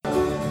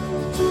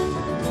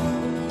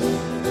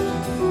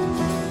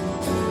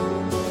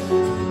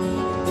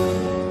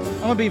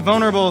want to be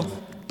vulnerable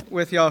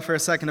with y'all for a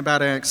second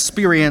about an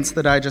experience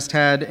that I just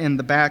had in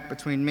the back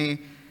between me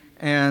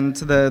and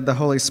the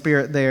Holy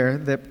Spirit there.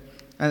 That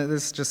I'm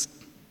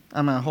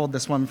going to hold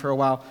this one for a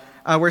while.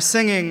 We're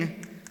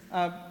singing,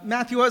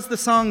 Matthew, what was the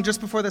song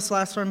just before this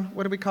last one?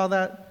 What do we call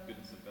that?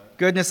 Goodness of God.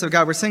 Goodness of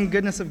God. We're singing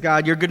Goodness of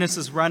God. Your goodness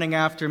is running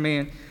after me.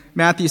 And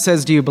Matthew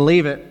says, do you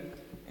believe it?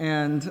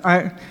 And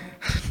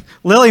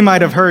Lily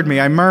might have heard me.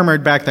 I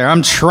murmured back there,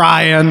 I'm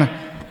trying.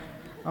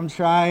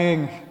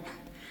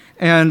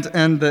 And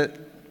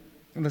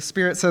the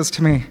Spirit says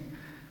to me,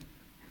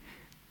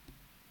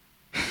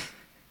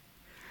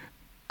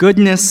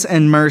 goodness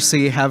and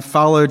mercy have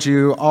followed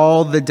you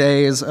all the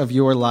days of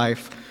your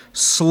life.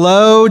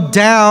 Slow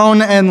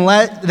down and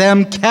let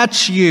them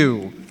catch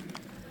you.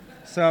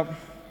 So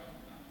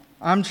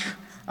I'm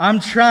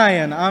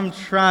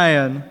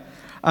trying.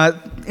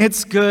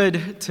 It's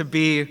good to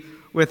be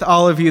with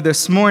all of you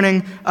this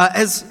morning.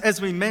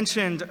 As we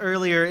mentioned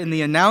earlier in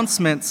the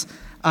announcements,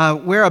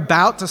 we're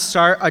about to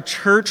start a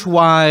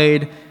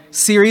church-wide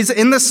series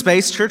in the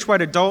space,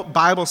 church-wide adult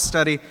Bible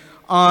study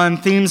on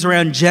themes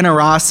around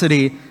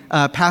generosity.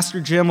 Pastor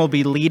Jim will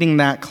be leading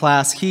that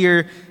class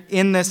here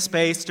in this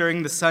space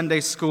during the Sunday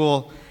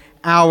school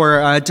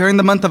hour during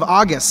the month of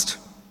August.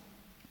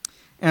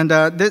 And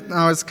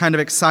I was kind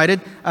of excited.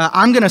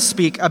 I'm going to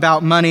speak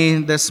about money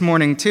this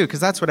morning too,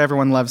 because that's what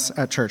everyone loves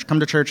at church. Come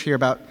to church, hear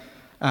about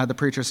the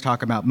preachers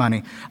talk about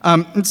money.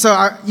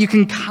 You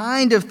can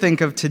kind of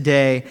think of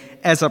today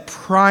as a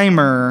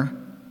primer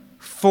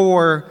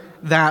for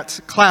that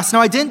class.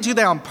 Now, I didn't do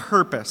that on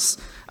purpose.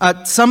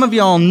 Some of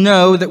y'all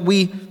know that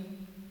we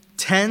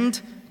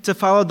tend to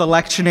follow the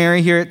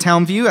lectionary here at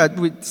Towne View.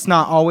 It's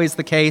not always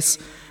the case.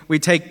 We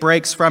take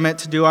breaks from it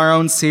to do our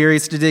own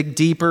series, to dig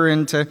deeper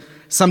into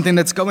something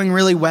that's going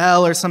really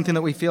well or something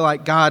that we feel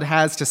like God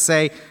has to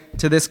say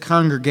to this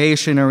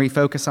congregation, or we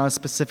focus on a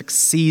specific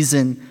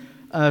season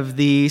of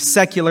the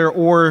secular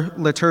or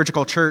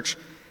liturgical church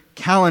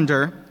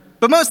calendar.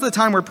 But most of the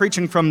time we're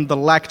preaching from the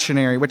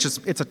lectionary,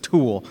 it's a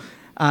tool.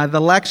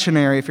 The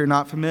lectionary, if you're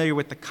not familiar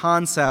with the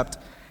concept,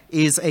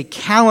 is a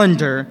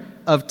calendar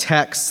of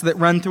texts that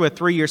run through a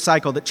 3-year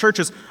cycle that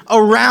churches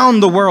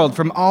around the world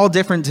from all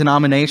different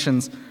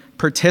denominations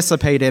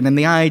participate in. And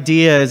the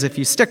idea is if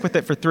you stick with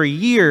it for 3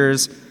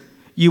 years,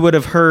 you would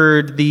have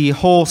heard the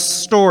whole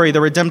story, the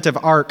redemptive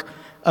arc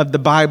of the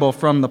Bible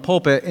from the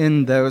pulpit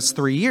in those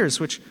 3 years,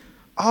 which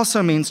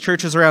also means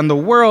churches around the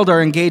world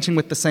are engaging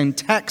with the same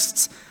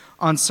texts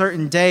on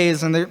certain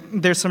days, and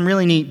there's some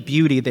really neat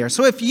beauty there.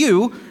 So if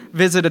you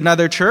visit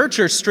another church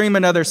or stream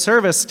another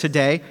service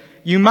today,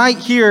 you might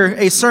hear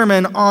a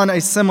sermon on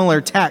a similar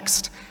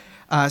text.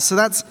 So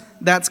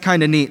that's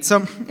kind of neat.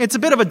 So it's a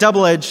bit of a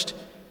double-edged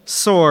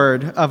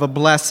sword of a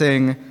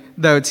blessing,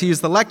 though, to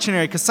use the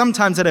lectionary, because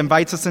sometimes it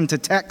invites us into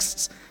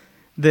texts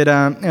that,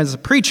 as a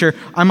preacher,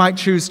 I might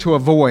choose to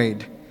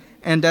avoid.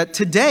 And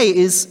today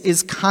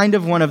is kind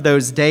of one of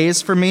those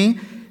days for me.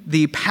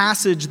 The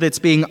passage that's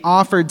being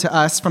offered to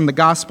us from the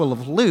Gospel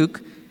of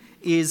Luke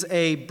is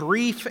a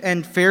brief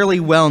and fairly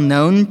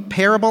well-known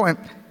parable, and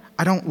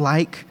I don't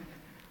like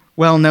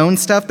well-known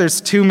stuff. There's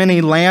too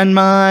many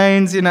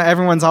landmines.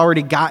 Everyone's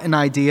already got an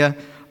idea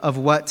of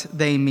what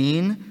they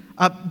mean.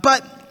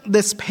 But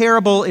this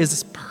parable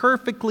is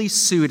perfectly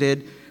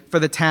suited for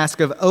the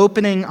task of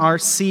opening our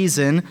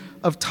season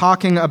of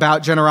talking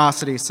about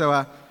generosity.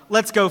 So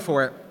let's go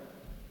for it.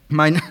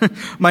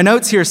 My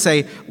notes here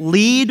say,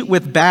 lead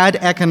with bad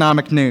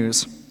economic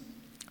news.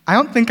 I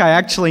don't think I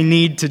actually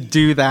need to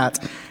do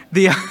that.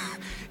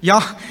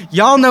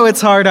 Y'all know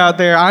it's hard out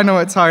there. I know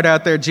it's hard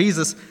out there.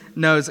 Jesus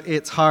knows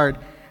it's hard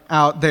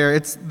out there.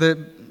 It's the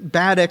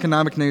bad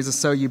economic news is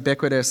so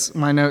ubiquitous.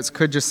 My notes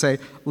could just say,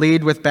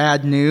 lead with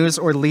bad news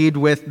or lead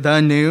with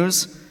the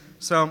news.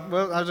 So,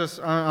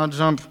 I'll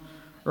jump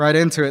right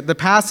into it. The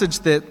passage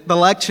that the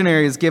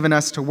lectionary has given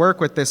us to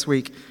work with this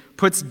week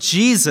puts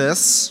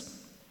Jesus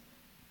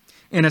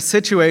in a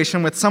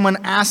situation with someone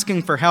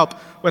asking for help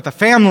with a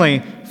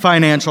family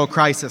financial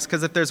crisis.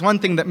 Because if there's one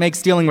thing that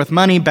makes dealing with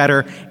money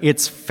better,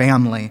 it's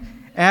family.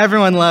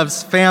 Everyone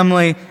loves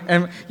family.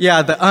 And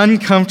yeah, the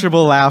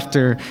uncomfortable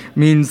laughter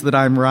means that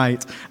I'm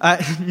right.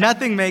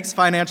 Nothing makes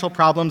financial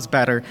problems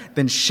better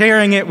than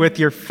sharing it with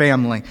your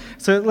family.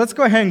 So let's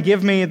go ahead and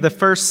give me the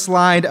first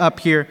slide up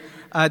here.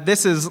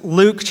 This is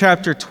Luke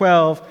chapter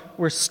 12.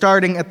 We're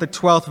starting at the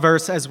 12th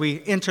verse as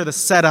we enter the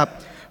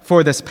setup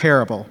for this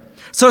parable.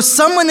 So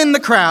someone in the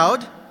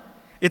crowd,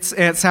 it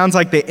sounds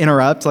like they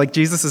interrupt, like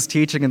Jesus is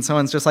teaching and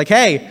someone's just like,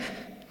 hey,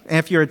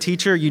 if you're a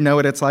teacher, you know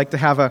what it's like to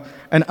have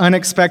an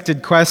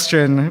unexpected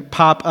question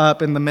pop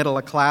up in the middle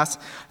of class.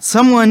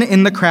 Someone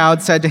in the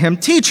crowd said to him,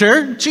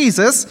 Teacher,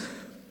 Jesus,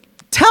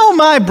 tell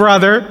my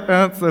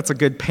brother, that's a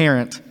good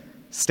parent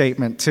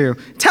statement too,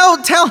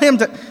 tell him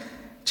to,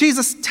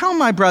 Jesus, tell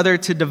my brother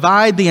to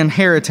divide the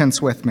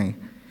inheritance with me.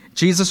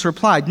 Jesus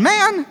replied,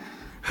 Man,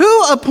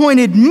 who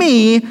appointed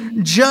me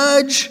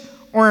judge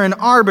or an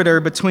arbiter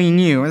between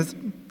you?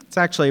 It's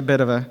actually a bit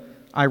of a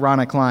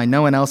ironic line.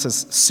 No one else is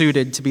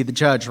suited to be the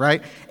judge,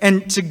 right?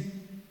 And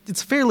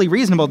it's fairly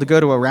reasonable to go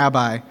to a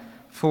rabbi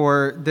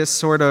for this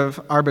sort of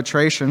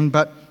arbitration,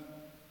 but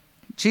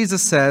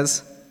Jesus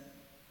says,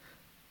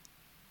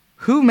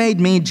 "Who made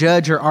me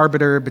judge or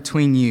arbiter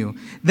between you?"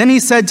 Then he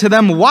said to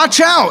them,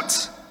 "Watch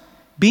out!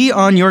 Be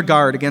on your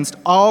guard against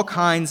all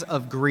kinds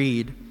of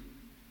greed.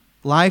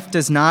 Life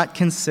does not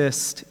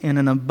consist in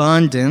an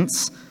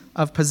abundance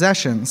of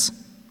possessions."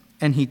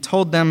 And he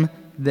told them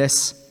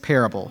this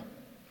parable.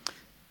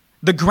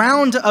 The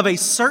ground of a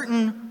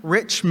certain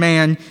rich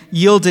man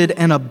yielded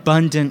an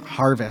abundant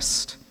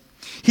harvest.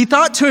 He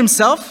thought to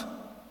himself,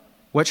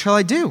 "What shall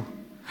I do?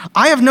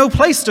 I have no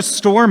place to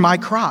store my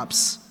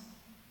crops."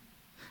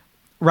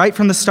 Right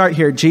from the start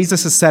here,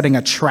 Jesus is setting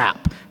a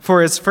trap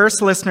for his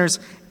first listeners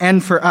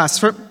and for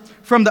us.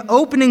 From the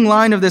opening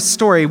line of this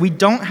story, we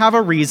don't have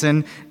a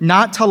reason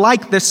not to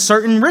like this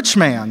certain rich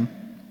man.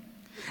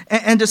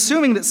 And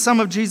assuming that some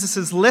of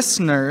Jesus'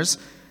 listeners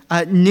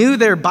knew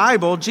their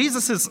Bible,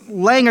 Jesus is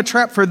laying a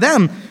trap for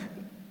them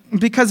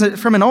because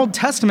from an Old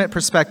Testament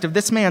perspective,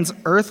 this man's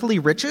earthly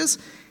riches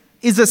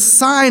is a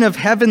sign of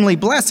heavenly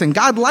blessing.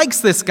 God likes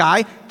this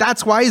guy.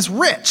 That's why he's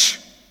rich.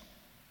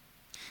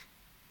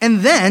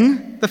 And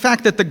then the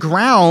fact that the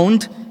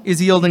ground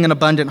is yielding an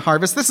abundant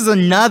harvest, this is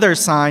another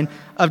sign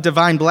of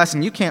divine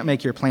blessing. You can't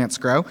make your plants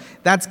grow.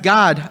 That's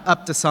God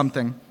up to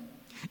something.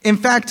 In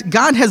fact,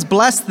 God has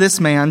blessed this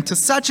man to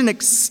such an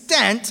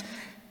extent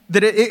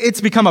that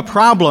it's become a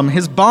problem.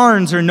 His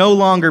barns are no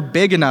longer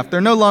big enough.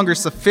 They're no longer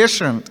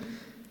sufficient.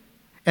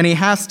 And he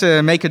has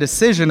to make a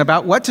decision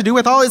about what to do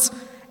with all his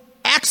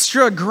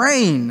extra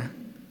grain.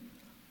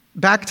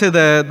 Back to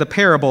the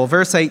parable,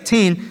 verse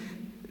 18.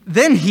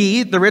 Then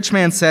he, the rich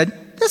man,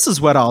 said, "This is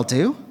what I'll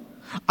do.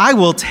 I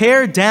will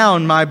tear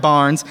down my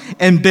barns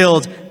and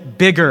build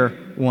bigger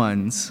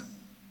ones.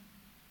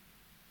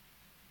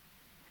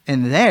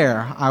 And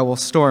there I will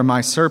store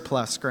my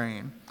surplus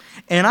grain.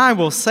 And I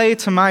will say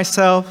to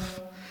myself,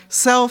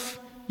 'Self,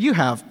 you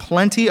have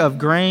plenty of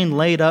grain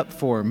laid up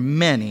for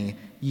many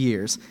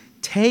years.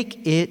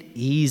 Take it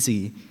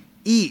easy.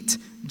 Eat,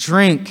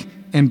 drink,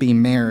 and be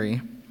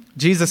merry.'"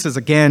 Jesus is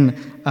again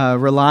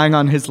relying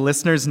on his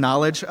listeners'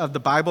 knowledge of the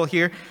Bible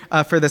here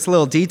for this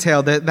little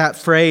detail. That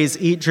phrase,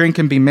 "eat, drink,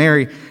 and be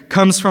merry,"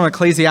 comes from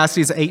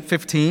Ecclesiastes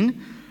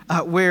 8:15,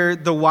 where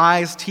the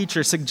wise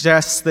teacher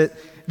suggests that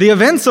the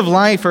events of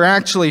life are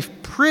actually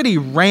pretty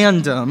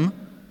random.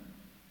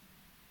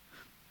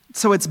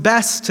 So it's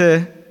best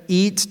to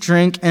eat,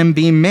 drink, and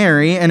be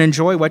merry and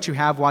enjoy what you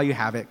have while you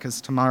have it,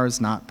 because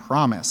tomorrow's not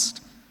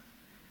promised.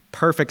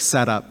 Perfect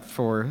setup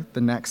for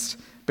the next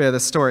bit of the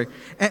story.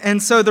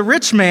 And so the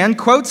rich man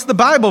quotes the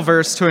Bible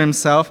verse to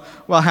himself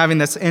while having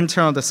this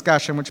internal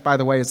discussion, which, by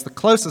the way, is the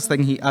closest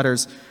thing he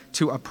utters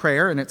to a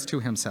prayer, and it's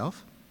to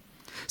himself.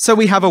 So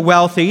we have a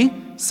wealthy,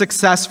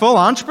 successful,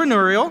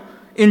 entrepreneurial,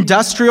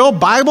 industrial,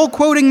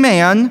 Bible-quoting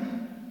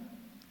man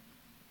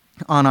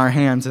on our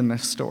hands in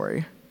this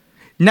story.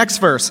 Next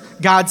verse,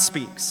 God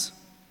speaks.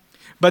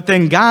 "But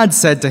then God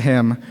said to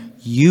him,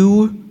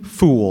 'You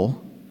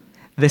fool,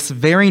 this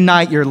very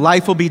night your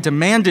life will be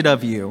demanded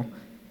of you.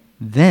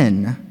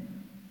 Then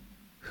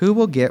who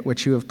will get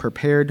what you have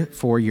prepared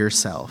for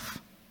yourself?'"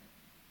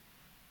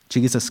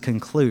 Jesus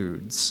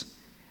concludes,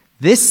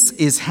 "This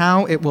is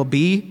how it will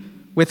be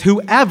with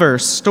whoever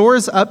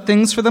stores up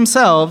things for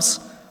themselves,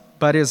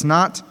 but is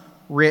not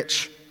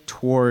rich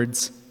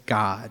towards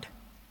God."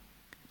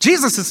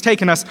 Jesus has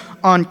taken us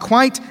on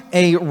quite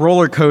a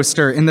roller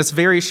coaster in this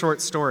very short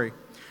story.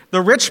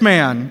 The rich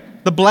man,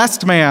 the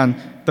blessed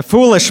man, the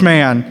foolish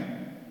man,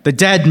 the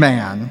dead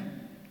man.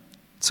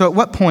 So at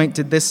what point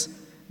did this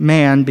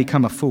man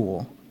become a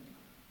fool?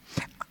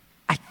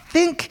 I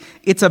think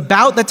it's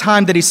about the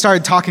time that he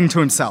started talking to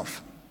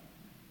himself.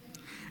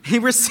 He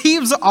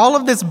receives all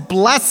of this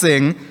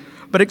blessing,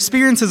 but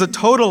experiences a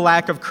total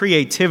lack of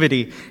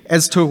creativity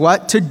as to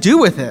what to do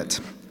with it.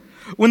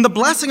 When the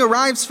blessing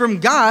arrives from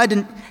God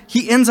and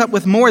he ends up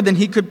with more than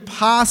he could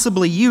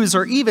possibly use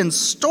or even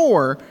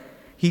store,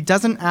 he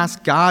doesn't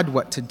ask God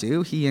what to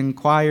do. He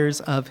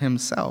inquires of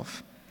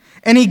himself.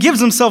 And he gives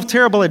himself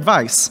terrible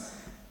advice.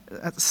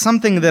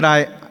 Something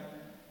that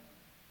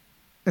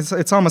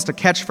it's almost a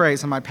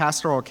catchphrase in my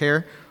pastoral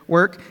care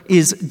work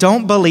is,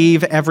 "Don't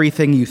believe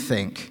everything you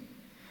think."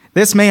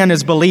 This man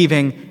is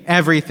believing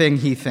everything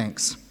he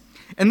thinks.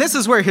 And this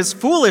is where his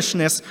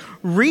foolishness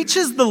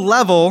reaches the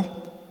level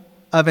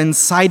of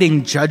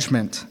inciting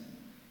judgment.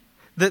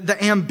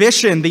 The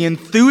ambition, the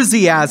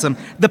enthusiasm,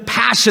 the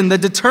passion, the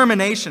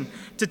determination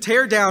to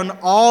tear down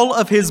all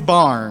of his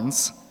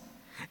barns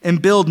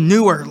and build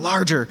newer,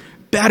 larger,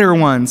 better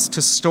ones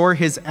to store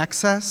his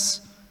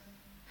excess,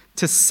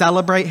 to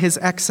celebrate his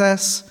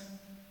excess,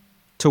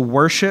 to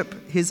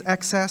worship his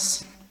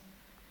excess.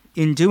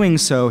 In doing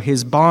so,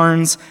 his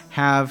barns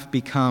have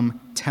become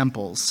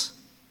temples.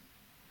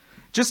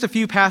 Just a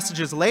few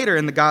passages later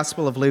in the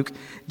Gospel of Luke,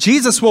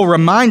 Jesus will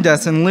remind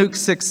us in Luke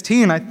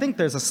 16, I think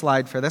there's a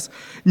slide for this,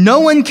 "No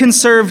one can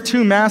serve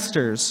two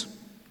masters.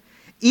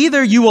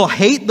 Either you will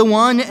hate the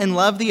one and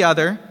love the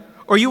other,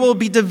 or you will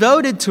be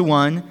devoted to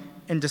one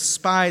and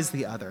despise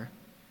the other.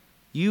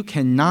 You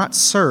cannot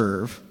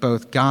serve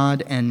both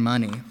God and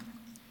money."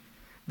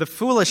 The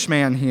foolish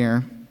man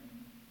here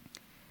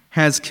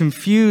has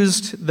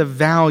confused the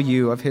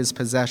value of his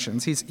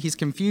possessions. He's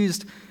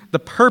confused the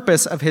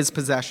purpose of his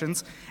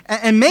possessions.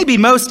 And maybe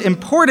most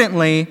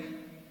importantly,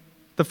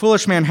 the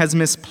foolish man has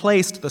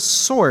misplaced the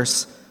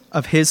source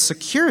of his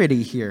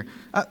security here.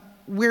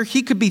 Where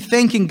he could be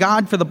thanking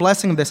God for the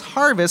blessing of this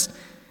harvest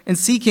and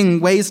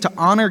seeking ways to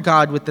honor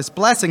God with this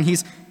blessing,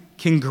 he's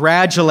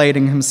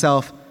congratulating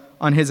himself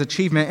on his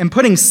achievement and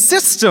putting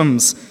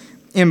systems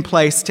in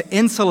place to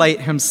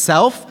insulate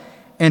himself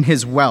and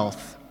his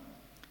wealth.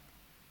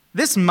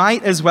 This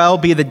might as well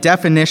be the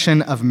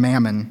definition of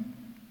mammon.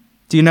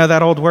 Do you know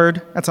that old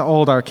word? That's an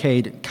old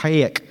archaic.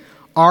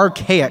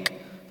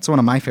 It's one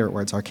of my favorite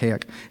words,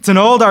 archaic. It's an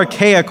old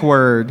archaic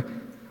word.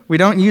 We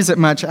don't use it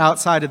much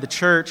outside of the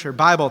church or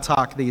Bible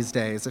talk these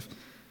days. If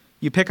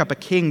you pick up a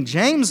King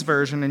James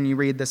version and you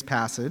read this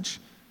passage,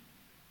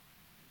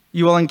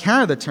 you will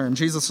encounter the term.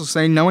 Jesus will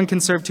say, no one can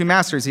serve two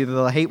masters. Either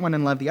they'll hate one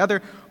and love the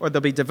other, or they'll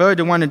be devoted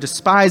to one and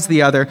despise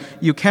the other.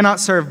 You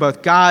cannot serve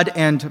both God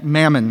and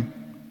mammon.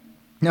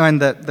 Now, in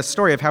the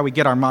story of how we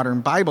get our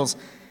modern Bibles,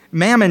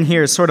 mammon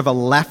here is sort of a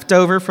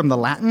leftover from the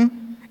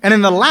Latin. And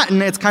in the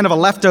Latin, it's kind of a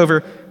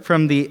leftover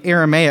from the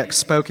Aramaic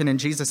spoken in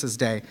Jesus'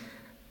 day.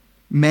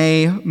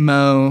 Me,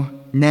 mo,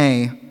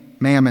 ne,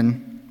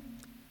 mammon.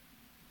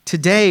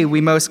 Today,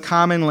 we most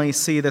commonly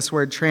see this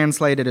word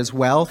translated as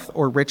wealth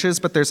or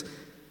riches, but there's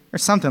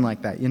something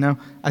like that, you know?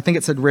 I think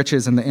it said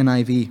riches in the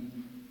NIV.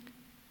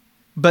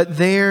 But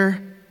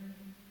there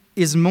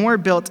is more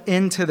built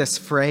into this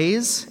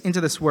phrase, into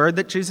this word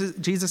that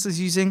Jesus is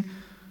using,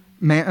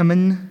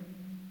 mammon.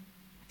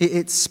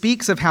 It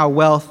speaks of how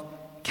wealth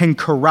can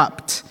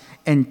corrupt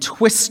and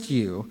twist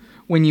you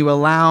when you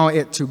allow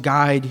it to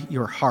guide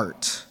your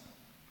heart.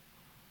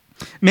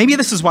 Maybe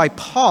this is why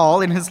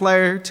Paul, in his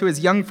letter to his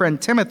young friend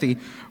Timothy,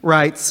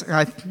 writes,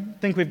 I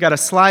think we've got a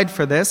slide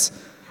for this,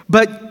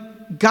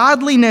 but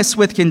godliness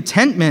with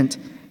contentment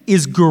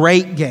is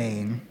great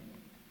gain.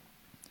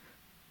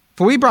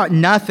 For we brought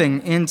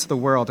nothing into the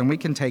world, and we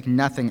can take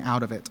nothing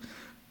out of it.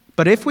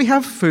 But if we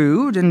have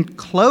food and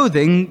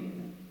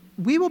clothing,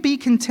 we will be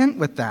content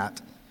with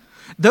that.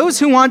 Those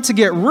who want to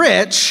get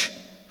rich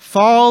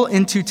fall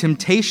into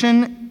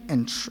temptation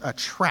and a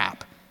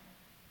trap,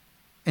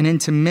 and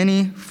into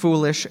many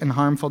foolish and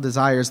harmful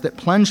desires that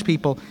plunge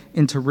people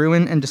into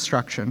ruin and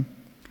destruction.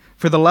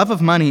 For the love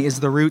of money is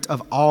the root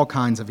of all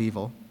kinds of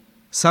evil.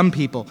 Some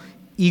people,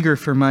 eager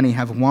for money,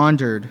 have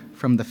wandered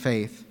from the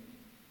faith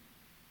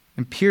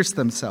and pierced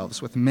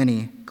themselves with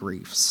many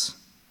griefs.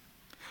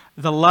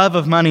 The love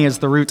of money is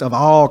the root of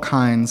all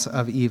kinds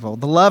of evil.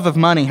 The love of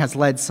money has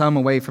led some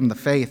away from the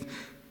faith.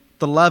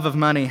 The love of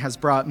money has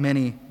brought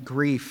many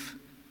grief.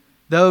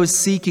 Those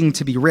seeking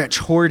to be rich,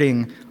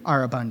 hoarding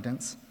our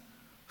abundance,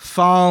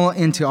 fall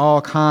into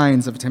all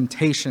kinds of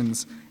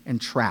temptations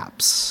and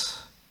traps.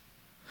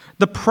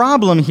 The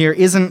problem here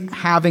isn't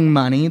having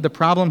money. The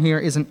problem here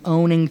isn't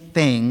owning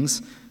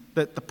things.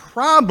 The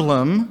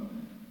problem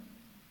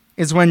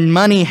is when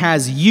money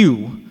has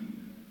you.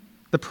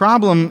 The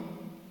problem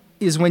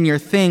is when your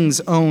things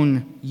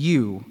own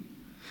you.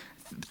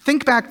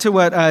 Think back to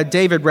what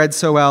David read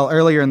so well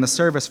earlier in the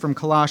service from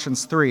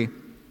Colossians 3.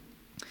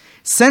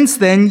 Since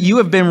then, you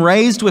have been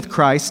raised with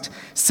Christ.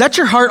 Set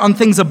your heart on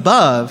things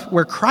above,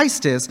 where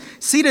Christ is,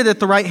 seated at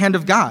the right hand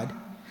of God.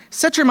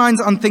 Set your minds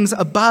on things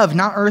above,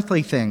 not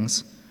earthly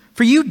things.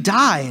 For you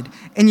died,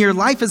 and your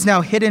life is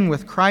now hidden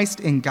with Christ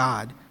in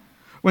God.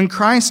 When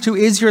Christ, who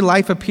is your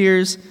life,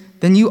 appears,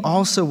 then you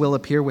also will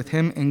appear with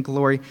him in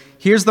glory.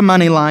 Here's the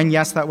money line.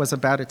 Yes, that was a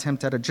bad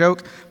attempt at a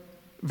joke.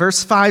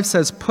 Verse 5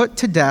 says, put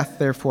to death,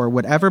 therefore,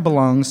 whatever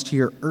belongs to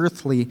your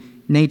earthly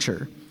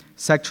nature.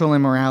 Sexual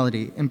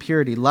immorality,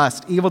 impurity,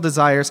 lust, evil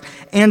desires,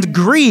 and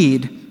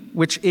greed,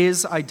 which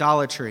is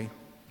idolatry.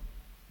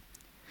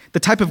 The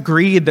type of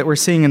greed that we're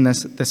seeing in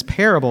this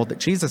parable that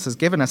Jesus has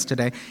given us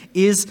today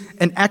is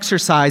an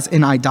exercise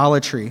in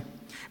idolatry.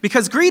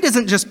 Because greed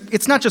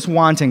it's not just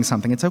wanting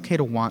something. It's okay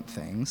to want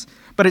things,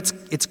 but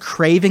it's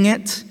craving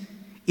it,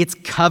 it's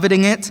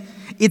coveting it,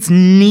 it's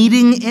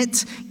needing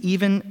it,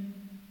 even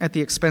at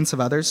the expense of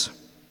others.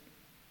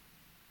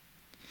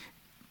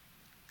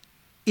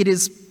 It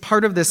is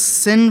part of this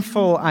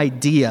sinful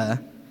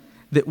idea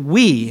that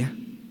we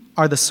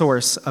are the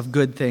source of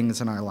good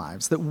things in our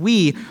lives, that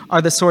we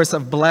are the source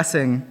of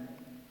blessing,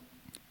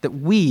 that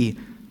we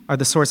are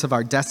the source of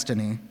our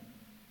destiny.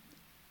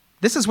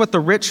 This is what the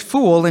rich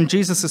fool in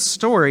Jesus'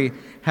 story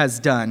has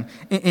done.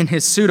 In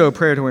his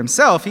pseudo-prayer to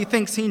himself, he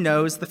thinks he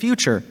knows the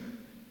future.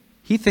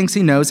 He thinks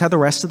he knows how the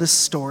rest of the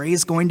story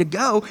is going to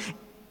go,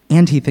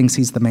 and he thinks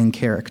he's the main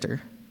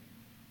character.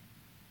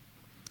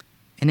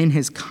 And in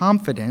his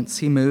confidence,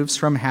 he moves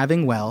from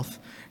having wealth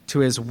to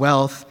his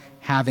wealth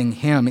having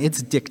him.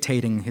 It's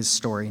dictating his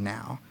story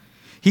now.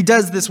 He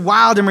does this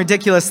wild and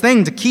ridiculous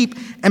thing to keep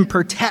and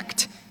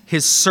protect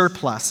his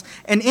surplus.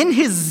 And in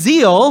his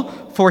zeal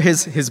for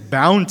his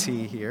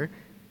bounty here,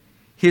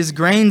 his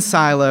grain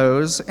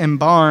silos and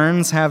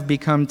barns have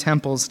become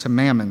temples to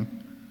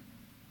mammon.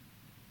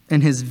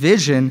 And his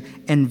vision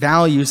and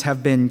values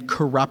have been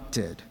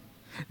corrupted.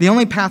 The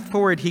only path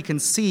forward he can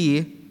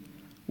see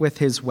with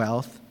his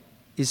wealth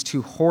is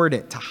to hoard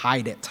it, to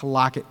hide it, to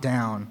lock it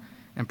down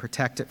and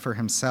protect it for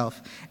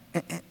himself.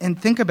 And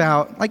think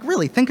about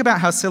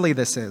how silly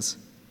this is.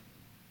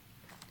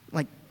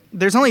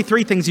 There's only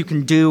 3 things you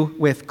can do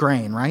with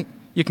grain, right?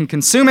 You can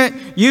consume it,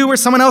 you or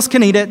someone else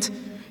can eat it,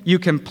 you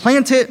can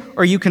plant it,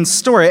 or you can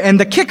store it.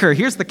 And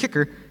here's the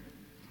kicker,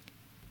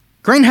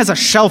 grain has a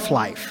shelf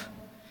life.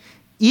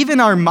 Even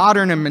our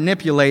modern and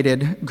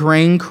manipulated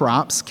grain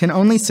crops can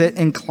only sit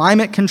in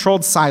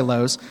climate-controlled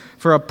silos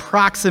for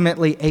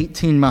approximately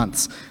 18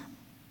 months.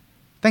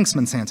 Thanks,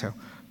 Monsanto.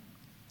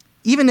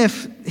 Even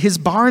if his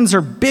barns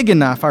are big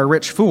enough, our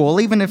rich fool,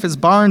 even if his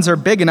barns are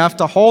big enough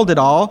to hold it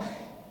all,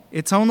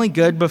 it's only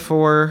good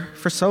for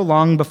so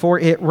long before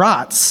it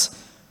rots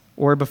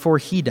or before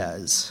he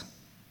does.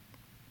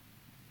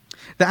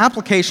 The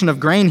application of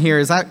grain here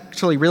is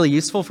actually really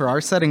useful for our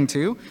setting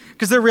too,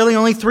 because there are really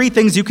only 3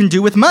 things you can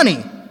do with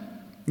money.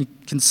 You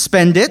can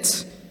spend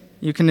it,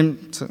 you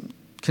can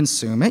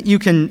consume it, you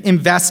can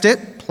invest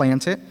it,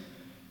 plant it,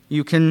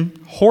 you can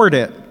hoard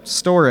it,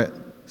 store it,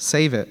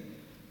 save it.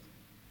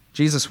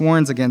 Jesus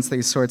warns against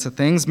these sorts of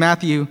things.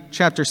 Matthew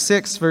chapter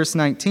 6, verse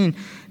 19.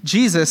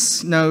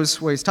 Jesus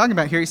knows what he's talking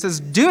about here. He says,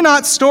 "Do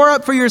not store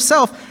up for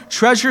yourself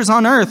treasures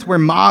on earth where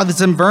moths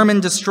and vermin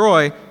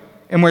destroy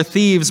and where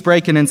thieves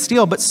break in and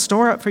steal, but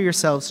store up for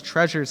yourselves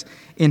treasures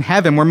in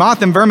heaven where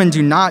moth and vermin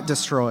do not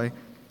destroy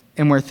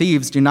and where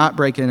thieves do not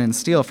break in and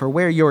steal. For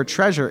where your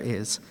treasure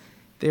is,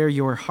 there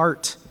your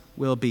heart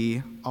will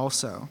be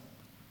also."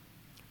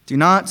 Do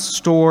not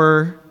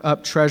store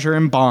up treasure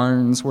in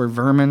barns where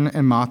vermin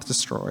and moth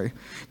destroy.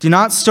 Do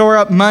not store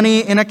up money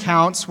in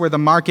accounts where the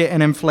market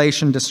and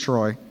inflation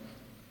destroy.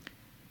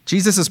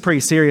 Jesus is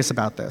pretty serious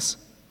about this.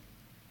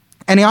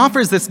 And he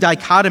offers this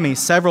dichotomy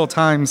several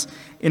times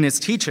in his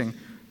teaching.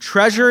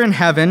 Treasure in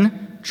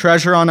heaven,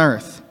 treasure on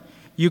earth.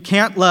 You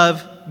can't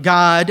love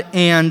God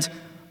and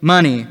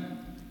money.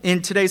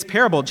 In today's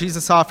parable,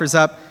 Jesus offers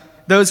up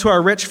those who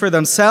are rich for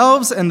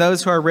themselves and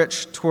those who are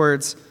rich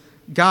towards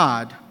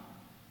God.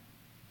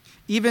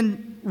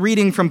 Even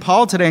reading from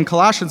Paul today in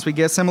Colossians, we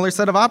get a similar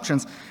set of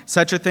options.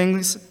 Set your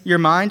things, your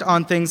mind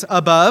on things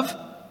above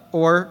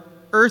or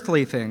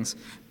earthly things.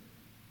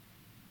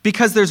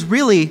 Because there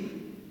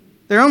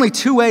are only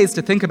 2 ways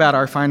to think about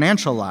our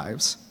financial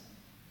lives.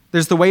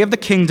 There's the way of the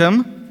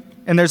kingdom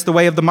and there's the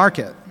way of the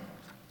market.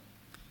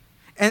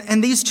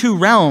 And these 2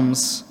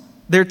 realms,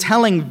 they're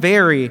telling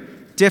very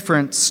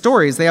different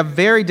stories. They have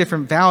very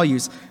different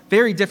values,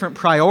 very different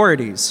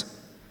priorities.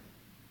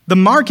 The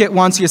market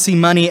wants you to see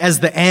money as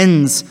the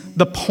ends,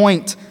 the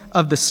point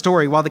of the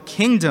story, while the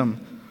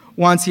kingdom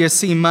wants you to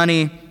see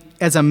money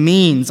as a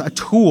means, a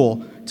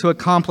tool to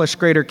accomplish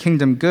greater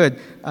kingdom good.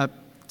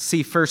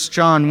 See 1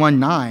 John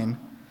 1:9.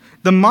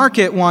 The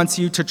market wants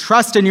you to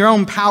trust in your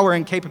own power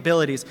and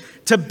capabilities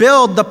to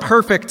build the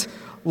perfect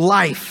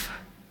life.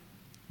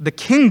 The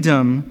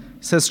kingdom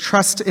says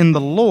trust in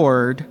the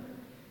Lord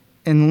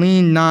and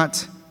lean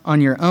not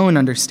on your own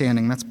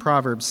understanding. That's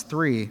Proverbs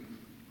 3.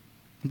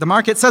 The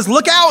market says,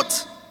 look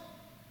out!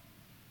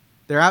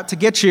 They're out to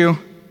get you.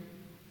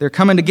 They're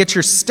coming to get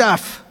your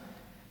stuff.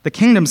 The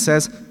kingdom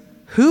says,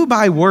 who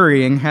by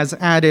worrying has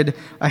added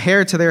a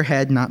hair to their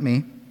head, not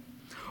me,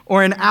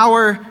 or an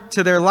hour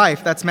to their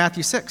life? That's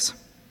Matthew 6.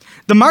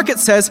 The market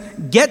says,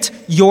 get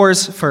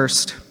yours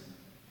first.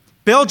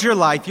 Build your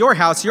life, your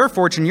house, your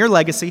fortune, your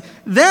legacy.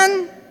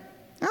 Then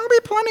there'll be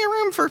plenty of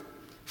room for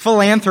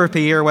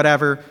philanthropy or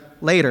whatever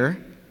later.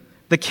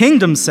 The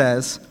kingdom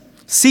says,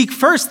 seek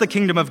first the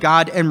kingdom of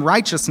God and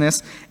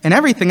righteousness, and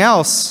everything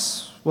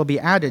else will be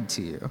added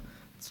to you.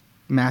 It's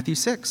Matthew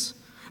 6.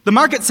 The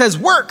market says,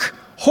 work,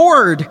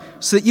 hoard,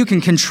 so that you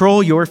can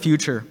control your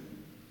future.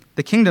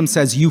 The kingdom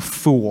says, you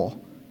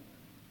fool.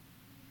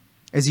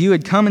 As you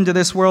had come into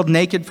this world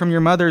naked from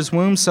your mother's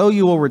womb, so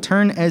you will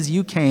return as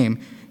you came.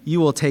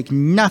 You will take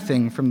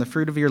nothing from the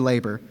fruit of your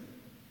labor.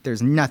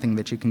 There's nothing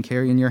that you can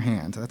carry in your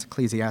hand. That's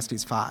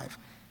Ecclesiastes 5.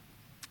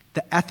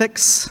 The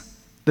ethics,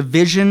 the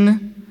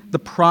vision, the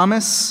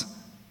promise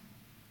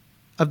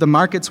of the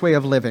market's way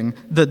of living,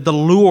 the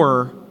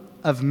lure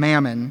of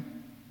mammon.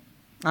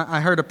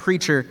 I heard a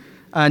preacher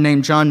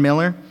named John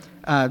Miller.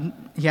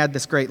 He had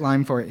this great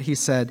line for it. He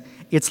said,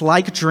 it's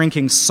like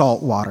drinking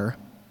salt water.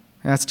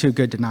 That's too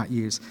good to not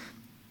use.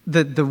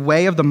 The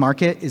way of the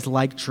market is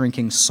like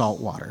drinking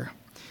salt water.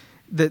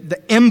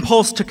 The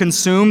impulse to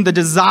consume, the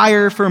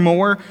desire for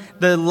more,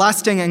 the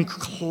lusting and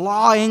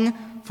clawing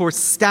for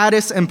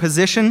status and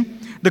position,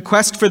 the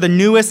quest for the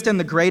newest and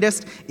the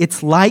greatest,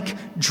 it's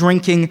like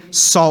drinking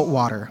salt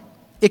water.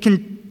 It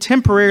can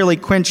temporarily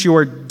quench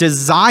your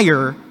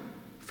desire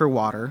for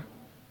water,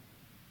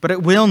 but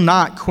it will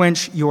not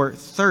quench your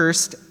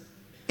thirst,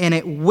 and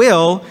it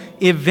will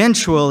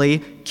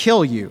eventually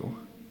kill you.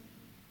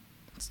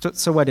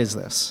 So what is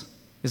this?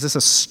 Is this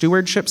a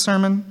stewardship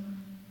sermon?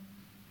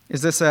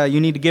 Is this a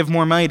you need to give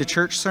more money to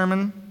church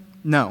sermon?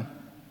 No.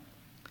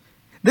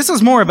 This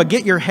is more of a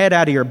get your head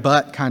out of your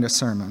butt kind of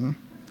sermon.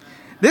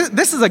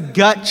 This is a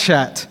gut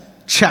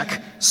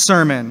check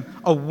sermon,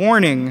 a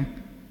warning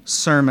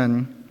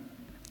sermon,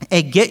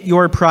 a get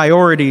your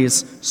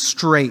priorities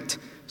straight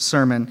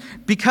sermon,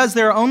 because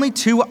there are only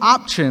two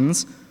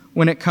options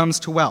when it comes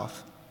to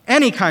wealth,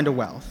 any kind of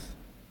wealth.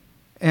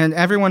 And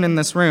everyone in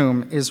this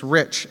room is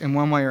rich in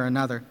one way or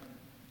another.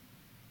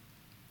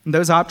 And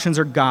those options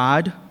are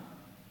God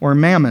or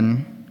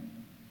mammon.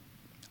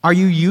 Are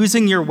you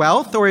using your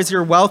wealth, or is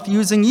your wealth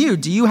using you?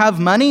 Do you have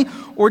money,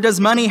 or does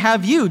money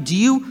have you? Do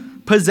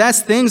you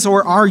possess things,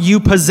 or are you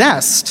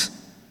possessed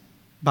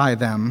by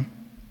them?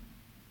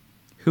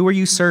 Who are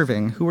you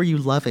serving? Who are you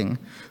loving?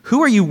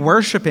 Who are you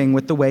worshiping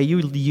with the way you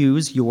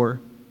use your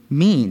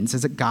means?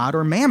 Is it God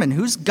or mammon?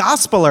 Whose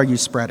gospel are you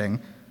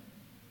spreading?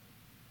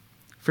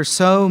 For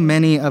so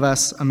many of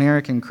us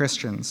American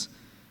Christians,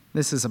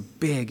 this is a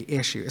big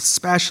issue,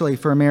 especially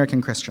for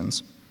American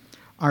Christians.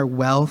 Our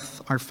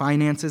wealth, our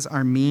finances,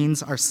 our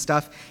means, our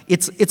stuff,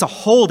 it's a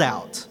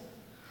holdout,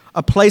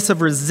 a place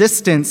of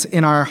resistance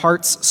in our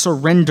heart's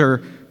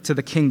surrender to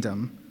the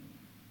kingdom,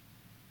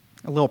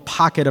 a little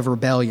pocket of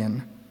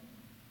rebellion.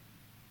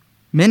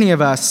 Many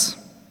of us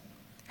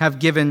have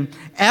given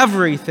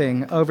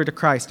everything over to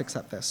Christ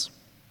except this.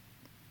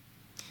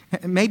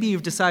 Maybe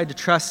you've decided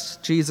to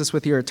trust Jesus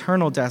with your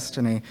eternal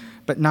destiny,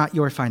 but not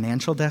your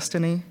financial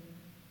destiny.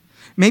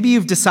 Maybe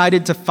you've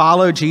decided to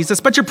follow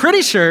Jesus, but you're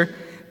pretty sure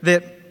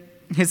that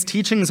his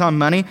teachings on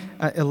money,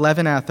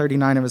 11 out of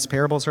 39 of his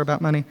parables are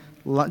about money.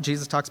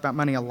 Jesus talks about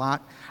money a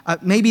lot.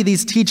 Maybe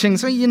these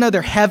teachings,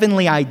 they're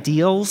heavenly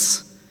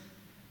ideals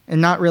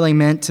and not really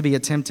meant to be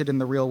attempted in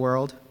the real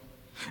world.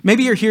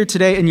 Maybe you're here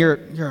today and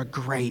you're a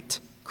great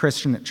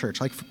Christian at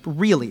church, like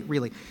really,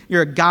 really.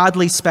 You're a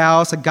godly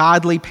spouse, a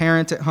godly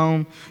parent at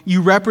home.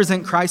 You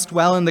represent Christ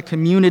well in the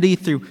community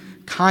through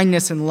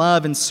kindness and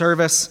love and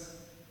service.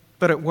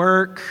 But at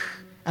work,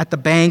 at the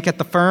bank, at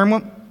the firm,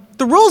 well,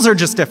 the rules are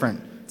just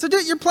different. So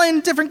you're playing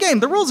a different game.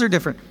 The rules are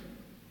different.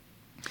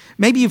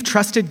 Maybe you've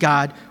trusted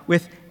God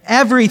with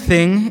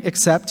everything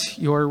except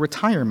your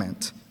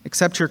retirement,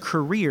 except your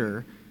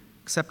career,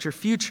 except your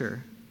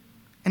future.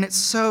 And it's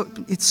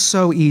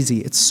so easy.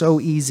 It's so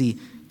easy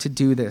to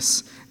do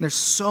this. And there's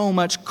so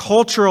much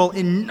cultural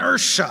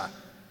inertia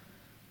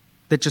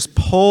that just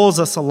pulls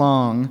us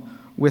along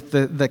with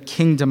the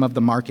kingdom of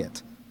the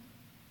market.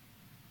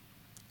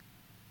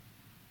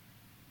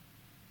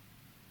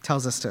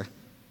 Tells us to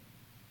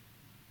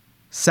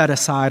set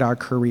aside our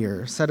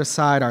career, set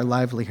aside our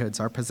livelihoods,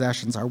 our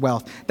possessions, our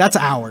wealth. That's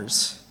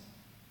ours.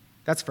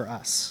 That's for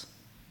us.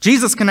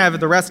 Jesus can have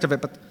the rest of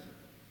it, but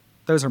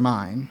those are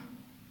mine.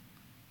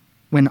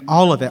 When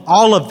all of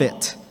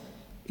it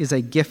is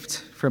a gift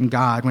from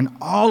God, when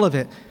all of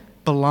it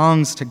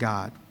belongs to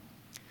God.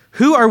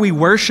 Who are we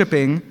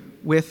worshiping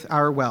with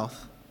our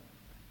wealth?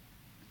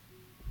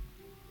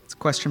 It's a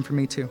question for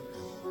me too.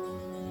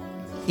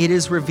 It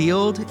is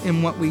revealed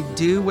in what we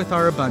do with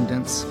our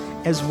abundance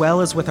as well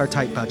as with our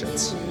tight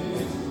budgets.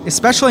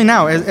 Especially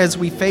now, as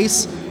we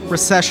face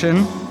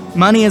recession,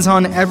 money is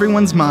on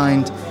everyone's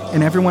mind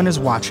and everyone is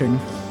watching.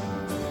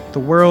 The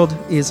world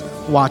is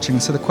watching.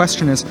 So the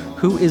question is,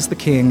 who is the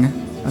king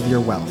of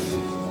your wealth?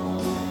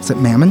 Is it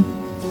mammon?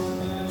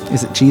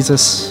 Is it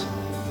Jesus?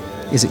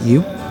 Is it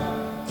you?